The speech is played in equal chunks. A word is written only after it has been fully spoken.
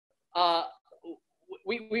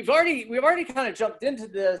we've already kind of jumped into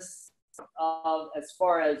this as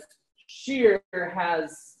far as shear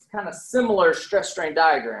has kind of similar stress strain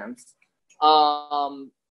diagrams.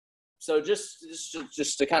 So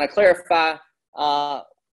just to kind of clarify,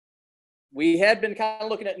 we had been kind of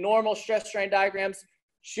looking at normal stress strain diagrams.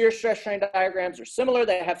 Shear stress strain diagrams are similar.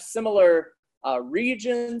 They have similar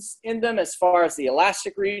regions in them as far as the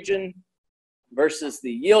elastic region versus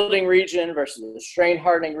the yielding region versus the strain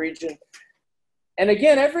hardening region. And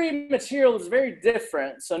again, every material is very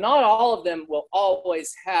different. So not all of them will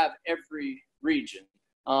always have every region.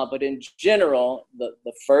 But in general,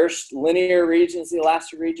 the first linear region is the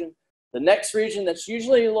elastic region. The next region that's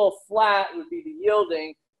usually a little flat would be the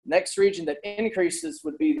yielding. Next region that increases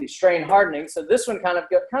would be the strain hardening. So this one kind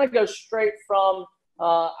of goes straight from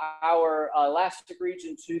our elastic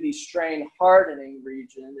region to the strain hardening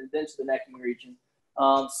region and then to the necking region.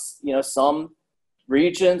 You know, some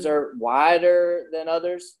regions are wider than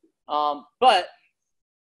others, but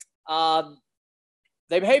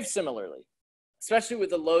they behave similarly, especially with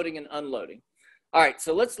the loading and unloading. All right,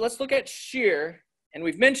 so let's look at shear, and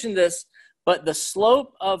we've mentioned this, but the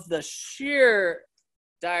slope of the shear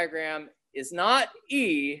diagram is not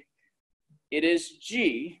E, it is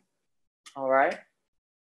G, all right?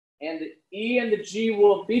 And the E and the G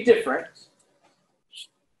will be different.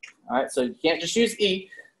 All right, so you can't just use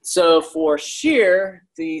E. So for shear,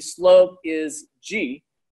 the slope is G.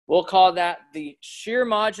 We'll call that the shear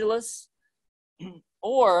modulus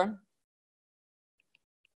or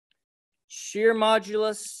shear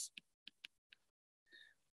modulus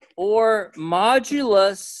or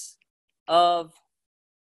modulus of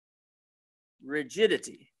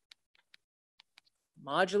rigidity.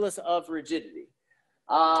 Modulus of rigidity.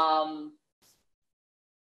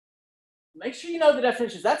 Make sure you know the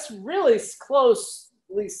definitions. That's really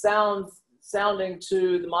closely sounding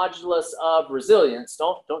to the modulus of resilience.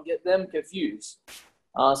 Don't get them confused.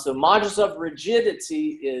 So modulus of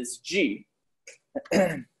rigidity is G.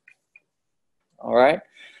 All right.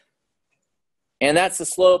 And that's the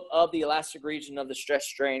slope of the elastic region of the stress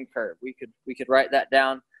strain curve. We could write that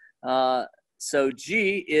down. So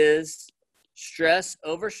G is stress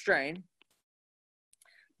over strain.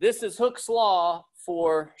 This is Hooke's law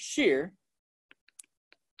for shear.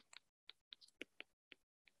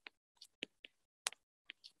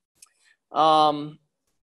 And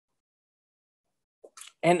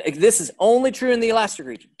this is only true in the elastic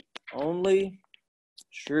region. Only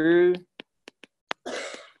true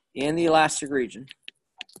in the elastic region.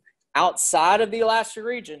 Outside of the elastic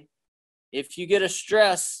region, if you get a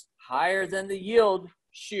stress higher than the yield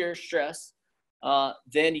shear stress,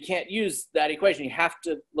 then you can't use that equation. You have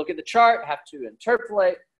to look at the chart, have to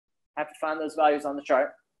interpolate, have to find those values on the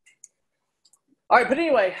chart. All right, but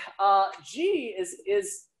anyway, G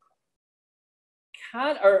is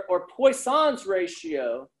kind of, or Poisson's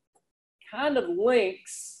ratio kind of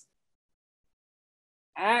links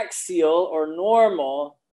axial or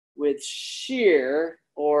normal with shear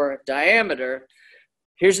or diameter.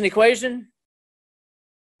 Here's an equation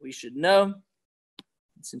we should know.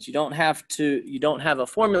 Since you don't have a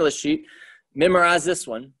formula sheet, memorize this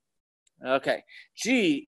one. Okay,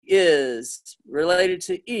 G is related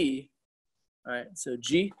to E. All right, so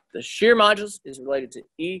G, the shear modulus, is related to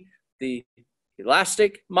E, the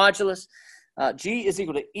elastic modulus. G is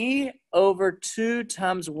equal to E over 2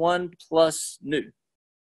 times 1 plus nu.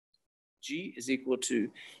 G is equal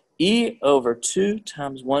to E over 2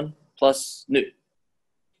 times 1 plus nu.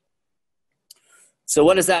 So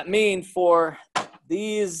what does that mean for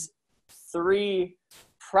these three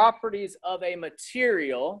properties of a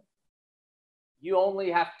material? You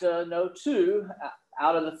only have to know 2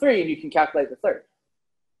 out of the 3, and you can calculate the third.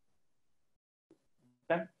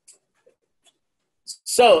 Okay.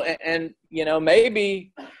 So, and you know,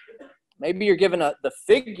 maybe you're given the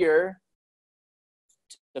figure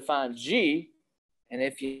to find G, and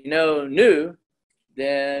if you know nu,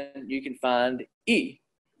 then you can find E.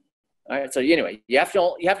 All right. So anyway, you have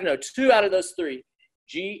to know 2 out of those 3,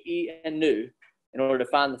 G, E, and nu, in order to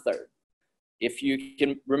find the third. If you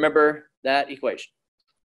can remember that equation,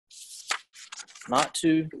 not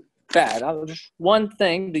too bad. Just one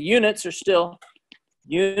thing: the units are still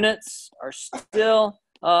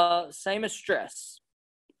same as stress.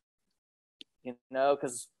 You know,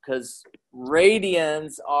 because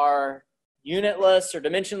radians are unitless or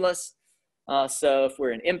dimensionless. So if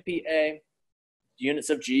we're in MPa, units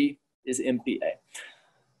of G is MPa.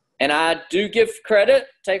 And I do give credit,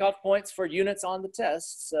 take off points for units on the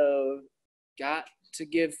test. So got to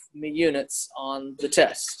give me units on the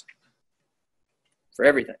test for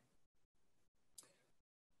everything.